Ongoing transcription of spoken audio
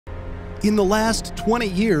In the last 20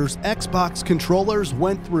 years, Xbox controllers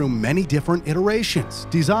went through many different iterations,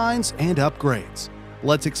 designs, and upgrades.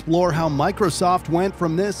 Let's explore how Microsoft went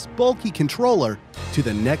from this bulky controller to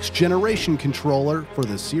the next generation controller for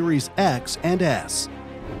the Series X and S.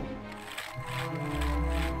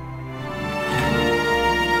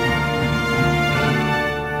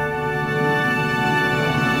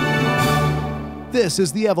 This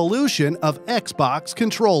is the evolution of Xbox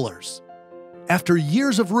controllers. After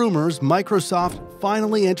years of rumors, Microsoft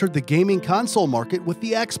finally entered the gaming console market with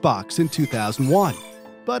the Xbox in 2001.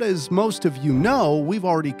 But as most of you know, we've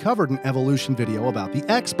already covered an evolution video about the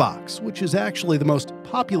Xbox, which is actually the most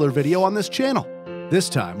popular video on this channel. This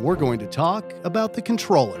time, we're going to talk about the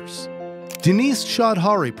controllers. Denise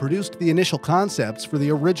Chaudhary produced the initial concepts for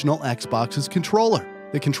the original Xbox's controller.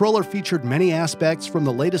 The controller featured many aspects from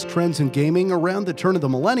the latest trends in gaming around the turn of the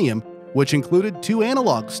millennium, which included 2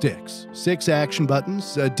 analog sticks, 6 action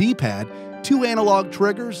buttons, a D-pad, 2 analog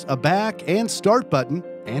triggers, a back and start button,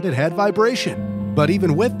 and it had vibration. But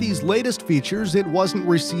even with these latest features, it wasn't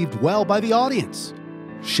received well by the audience.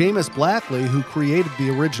 Seamus Blackley, who created the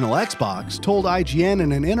original Xbox, told IGN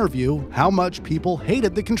in an interview how much people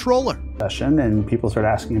hated the controller. And people started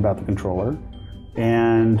asking about the controller,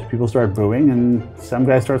 and people started booing, and some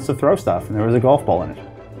guy starts to throw stuff, and there was a golf ball in it.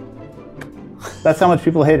 That's how much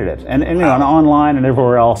people hated it. And you know, online and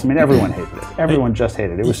everywhere else, I mean, everyone hated it. Everyone just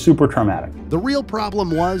hated it. It was super traumatic. The real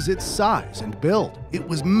problem was its size and build. It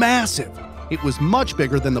was massive. It was much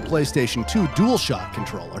bigger than the PlayStation 2 DualShock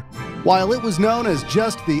controller. While it was known as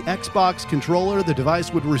just the Xbox controller, the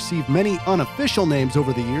device would receive many unofficial names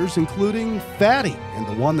over the years, including Fatty, and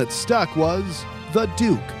the one that stuck was the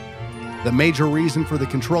Duke. The major reason for the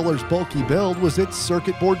controller's bulky build was its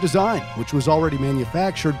circuit board design, which was already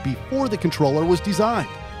manufactured before the controller was designed.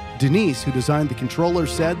 Denise, who designed the controller,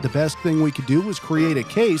 said the best thing we could do was create a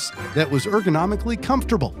case that was ergonomically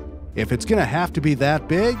comfortable. If it's gonna have to be that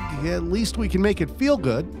big, at least we can make it feel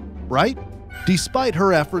good, right? Despite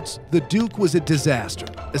her efforts, the Duke was a disaster,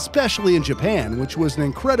 especially in Japan, which was an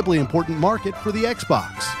incredibly important market for the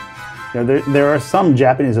Xbox. You know, there are some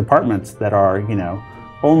Japanese apartments that are, you know,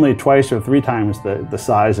 only 2 or 3 times the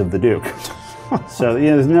size of the Duke. So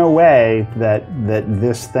you know, there's no way that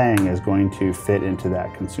this thing is going to fit into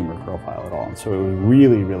that consumer profile at all. And so it was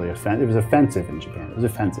really, really offensive. It was offensive in Japan. It was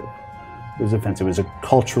offensive. It was offensive. It was a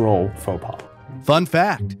cultural faux pas. Fun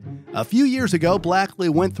fact, a few years ago, Blackley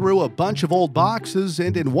went through a bunch of old boxes,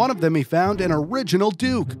 and in one of them he found an original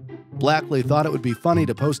Duke. Blackley thought it would be funny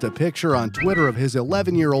to post a picture on Twitter of his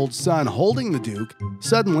 11-year-old son holding the Duke.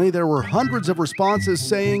 Suddenly, there were hundreds of responses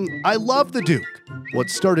saying, "I love the Duke." What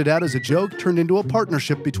started out as a joke turned into a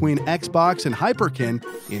partnership between Xbox and Hyperkin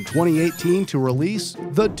in 2018 to release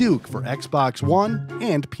the Duke for Xbox One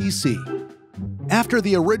and PC. After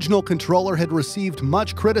the original controller had received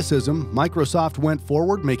much criticism, Microsoft went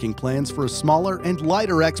forward making plans for a smaller and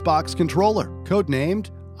lighter Xbox controller, codenamed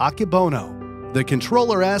Akebono. The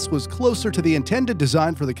Controller S was closer to the intended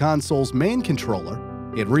design for the console's main controller.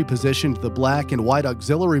 It repositioned the black and white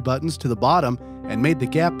auxiliary buttons to the bottom and made the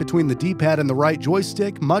gap between the D-pad and the right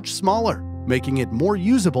joystick much smaller, making it more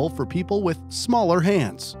usable for people with smaller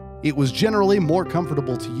hands. It was generally more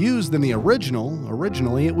comfortable to use than the original.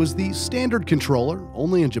 Originally, it was the standard controller,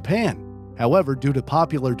 only in Japan. However, due to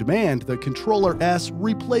popular demand, the Controller S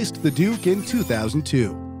replaced the Duke in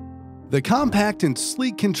 2002. The compact and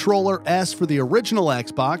sleek Controller S for the original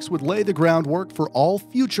Xbox would lay the groundwork for all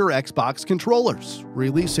future Xbox controllers.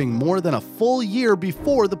 Releasing more than a full year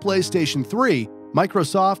before the PlayStation 3,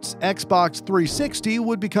 Microsoft's Xbox 360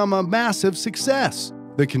 would become a massive success.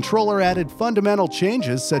 The controller added fundamental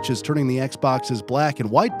changes such as turning the Xbox's black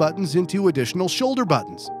and white buttons into additional shoulder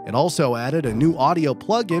buttons. It also added a new audio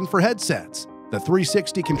plug-in for headsets. The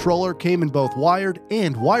 360 controller came in both wired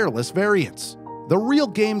and wireless variants. The real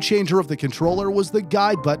game changer of the controller was the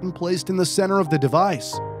guide button placed in the center of the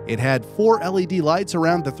device. It had 4 LED lights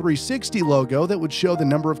around the 360 logo that would show the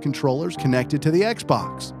number of controllers connected to the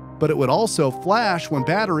Xbox, but it would also flash when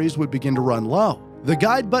batteries would begin to run low. The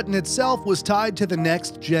guide button itself was tied to the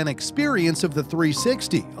next-gen experience of the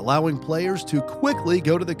 360, allowing players to quickly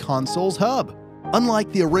go to the console's hub.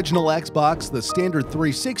 Unlike the original Xbox, the standard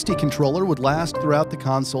 360 controller would last throughout the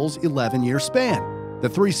console's 11-year span. The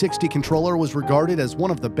 360 controller was regarded as one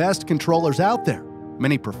of the best controllers out there.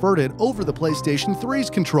 Many preferred it over the PlayStation 3's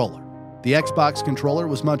controller. The Xbox controller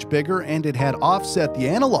was much bigger and it had offset the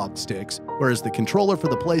analog sticks, whereas the controller for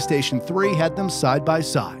the PlayStation 3 had them side by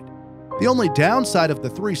side. The only downside of the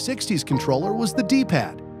 360's controller was the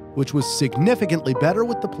D-pad, which was significantly better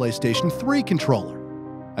with the PlayStation 3 controller.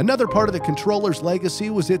 Another part of the controller's legacy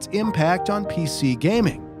was its impact on PC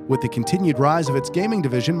gaming. With the continued rise of its gaming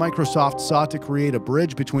division, Microsoft sought to create a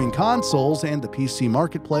bridge between consoles and the PC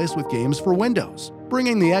marketplace with games for Windows,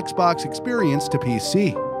 bringing the Xbox experience to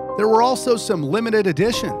PC. There were also some limited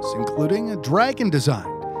editions, including a Dragon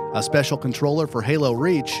design, a special controller for Halo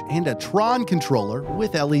Reach, and a Tron controller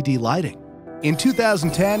with LED lighting. In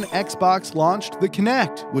 2010, Xbox launched the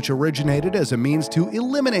Kinect, which originated as a means to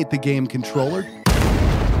eliminate the game controller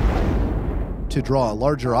to draw a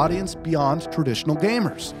larger audience beyond traditional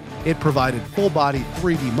gamers. It provided full-body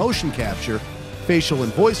 3D motion capture, facial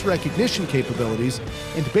and voice recognition capabilities,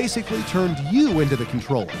 and basically turned you into the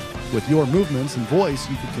controller. With your movements and voice,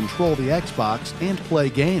 you could control the Xbox and play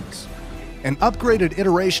games. An upgraded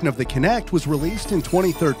iteration of the Kinect was released in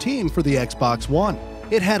 2013 for the Xbox One.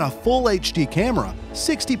 It had a full HD camera,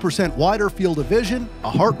 60% wider field of vision, a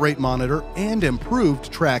heart rate monitor, and improved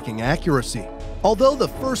tracking accuracy. Although the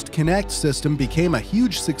first Kinect system became a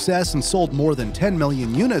huge success and sold more than 10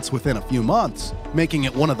 million units within a few months, making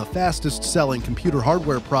it one of the fastest-selling computer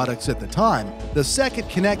hardware products at the time, the second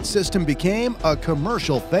Kinect system became a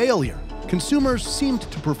commercial failure. Consumers seemed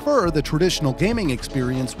to prefer the traditional gaming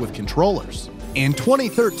experience with controllers. In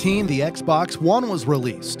 2013, the Xbox One was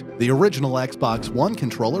released. The original Xbox One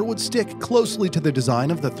controller would stick closely to the design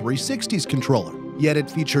of the 360's controller, yet it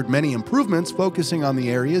featured many improvements focusing on the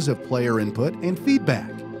areas of player input and feedback.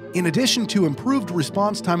 In addition to improved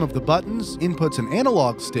response time of the buttons, inputs, and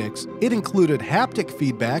analog sticks, it included haptic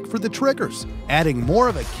feedback for the triggers, adding more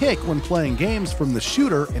of a kick when playing games from the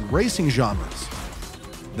shooter and racing genres.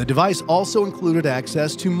 The device also included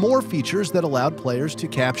access to more features that allowed players to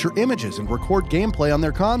capture images and record gameplay on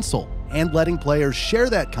their console, and letting players share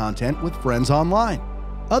that content with friends online.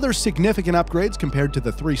 Other significant upgrades compared to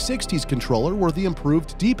the 360's controller were the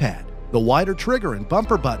improved D-pad, the wider trigger and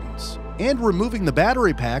bumper buttons, and removing the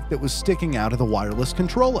battery pack that was sticking out of the wireless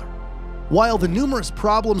controller. While the numerous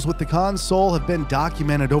problems with the console have been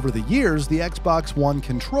documented over the years, the Xbox One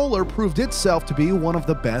controller proved itself to be one of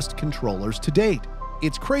the best controllers to date.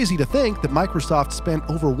 It's crazy to think that Microsoft spent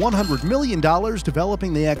over $100 million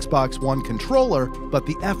developing the Xbox One controller, but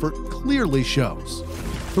the effort clearly shows.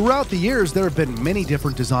 Throughout the years, there have been many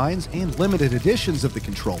different designs and limited editions of the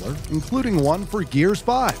controller, including one for Gears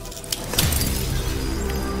 5,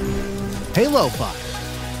 Halo 5,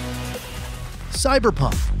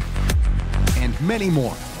 Cyberpunk, and many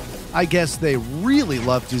more. I guess they really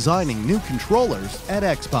love designing new controllers at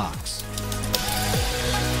Xbox.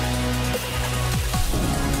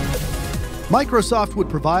 Microsoft would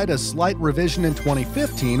provide a slight revision in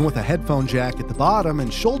 2015 with a headphone jack at the bottom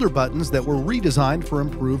and shoulder buttons that were redesigned for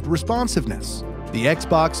improved responsiveness. The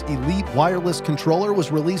Xbox Elite wireless controller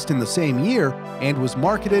was released in the same year and was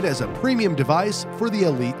marketed as a premium device for the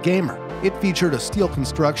elite gamer. It featured a steel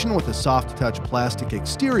construction with a soft-touch plastic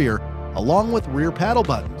exterior, along with rear paddle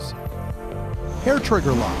buttons, hair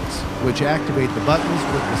trigger locks, which activate the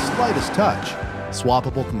buttons with the slightest touch,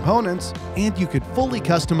 swappable components, and you could fully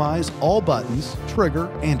customize all buttons, trigger,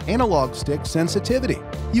 and analog stick sensitivity.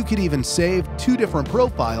 You could even save 2 different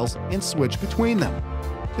profiles and switch between them.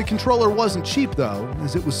 The controller wasn't cheap though,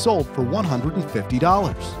 as it was sold for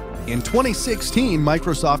 $150. In 2016,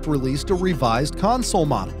 Microsoft released a revised console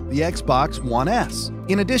model, the Xbox One S.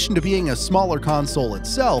 In addition to being a smaller console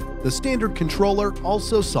itself, the standard controller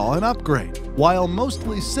also saw an upgrade. While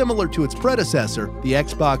mostly similar to its predecessor, the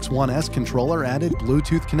Xbox One S controller added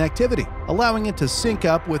Bluetooth connectivity, allowing it to sync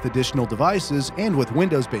up with additional devices and with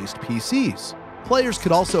Windows-based PCs. Players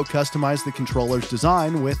could also customize the controller's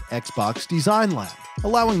design with Xbox Design Lab,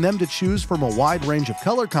 allowing them to choose from a wide range of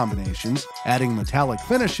color combinations, adding metallic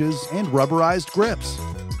finishes and rubberized grips.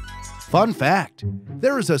 Fun fact: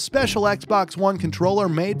 there is a special Xbox One controller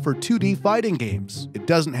made for 2D fighting games. It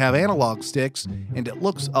doesn't have analog sticks, and it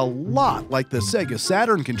looks a lot like the Sega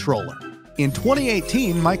Saturn controller. In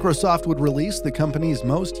 2018, Microsoft would release the company's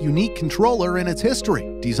most unique controller in its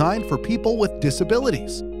history, designed for people with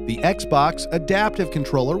disabilities. The Xbox Adaptive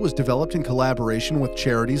Controller was developed in collaboration with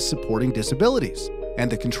charities supporting disabilities,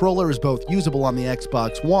 and the controller is both usable on the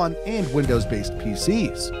Xbox One and Windows-based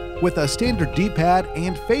PCs. With a standard D-pad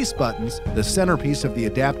and face buttons, the centerpiece of the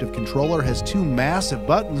adaptive controller has 2 massive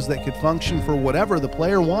buttons that could function for whatever the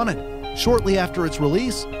player wanted. Shortly after its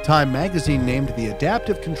release, Time magazine named the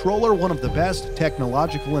adaptive controller one of the best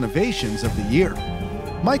technological innovations of the year.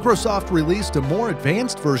 Microsoft released a more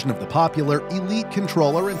advanced version of the popular Elite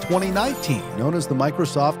controller in 2019, known as the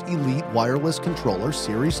Microsoft Elite Wireless Controller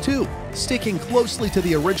Series 2. Sticking closely to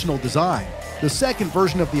the original design, the second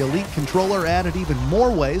version of the Elite controller added even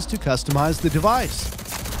more ways to customize the device.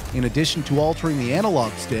 In addition to altering the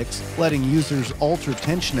analog sticks, letting users alter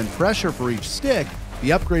tension and pressure for each stick, The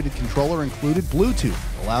upgraded controller included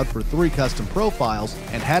Bluetooth, allowed for 3 custom profiles,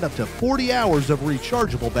 and had up to 40 hours of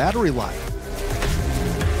rechargeable battery life.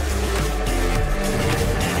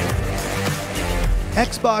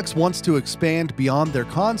 Xbox wants to expand beyond their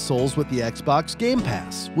consoles with the Xbox Game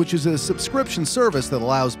Pass, which is a subscription service that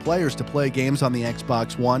allows players to play games on the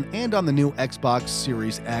Xbox One and on the new Xbox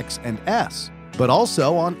Series X and S, but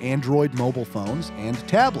also on Android mobile phones and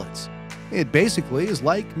tablets. It basically is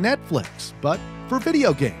like Netflix, but for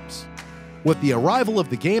video games. With the arrival of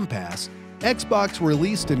the Game Pass, Xbox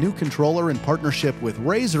released a new controller in partnership with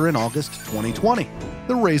Razer in August 2020,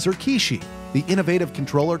 the Razer Kishi. The innovative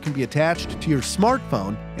controller can be attached to your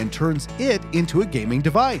smartphone and turns it into a gaming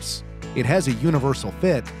device. It has a universal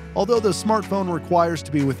fit. Although the smartphone requires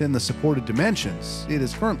to be within the supported dimensions, it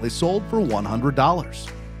is currently sold for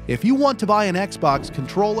 $100. If you want to buy an Xbox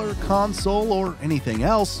controller, console, or anything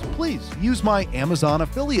else, please use my Amazon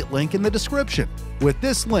affiliate link in the description. With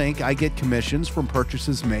this link, I get commissions from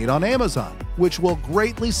purchases made on Amazon, which will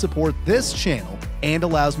greatly support this channel and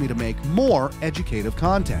allows me to make more educative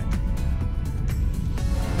content.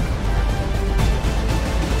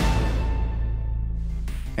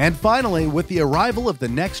 And finally, with the arrival of the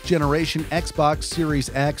next-generation Xbox Series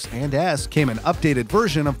X and S came an updated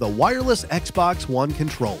version of the wireless Xbox One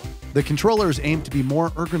controller. The controller is aimed to be more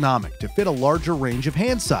ergonomic to fit a larger range of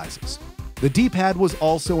hand sizes. The D-pad was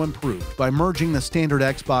also improved by merging the standard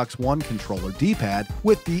Xbox One controller D-pad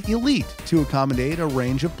with the Elite to accommodate a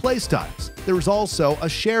range of playstyles. There is also a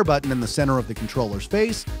share button in the center of the controller's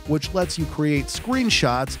face, which lets you create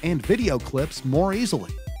screenshots and video clips more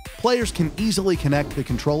easily. Players can easily connect the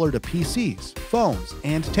controller to PCs, phones,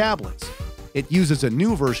 and tablets. It uses a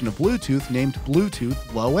new version of Bluetooth named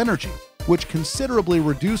Bluetooth Low Energy, which considerably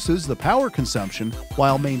reduces the power consumption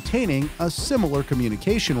while maintaining a similar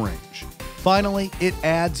communication range. Finally, it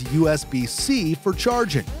adds USB-C for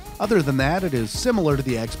charging. Other than that, it is similar to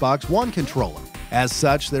the Xbox One controller. As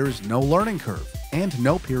such, there is no learning curve and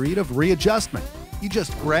no period of readjustment. You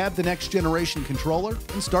just grab the next generation controller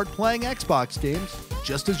and start playing Xbox games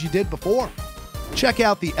just as you did before. Check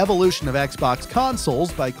out the evolution of Xbox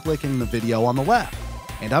consoles by clicking the video on the left.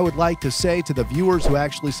 And I would like to say to the viewers who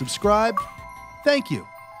actually subscribed, thank you.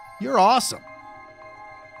 You're awesome.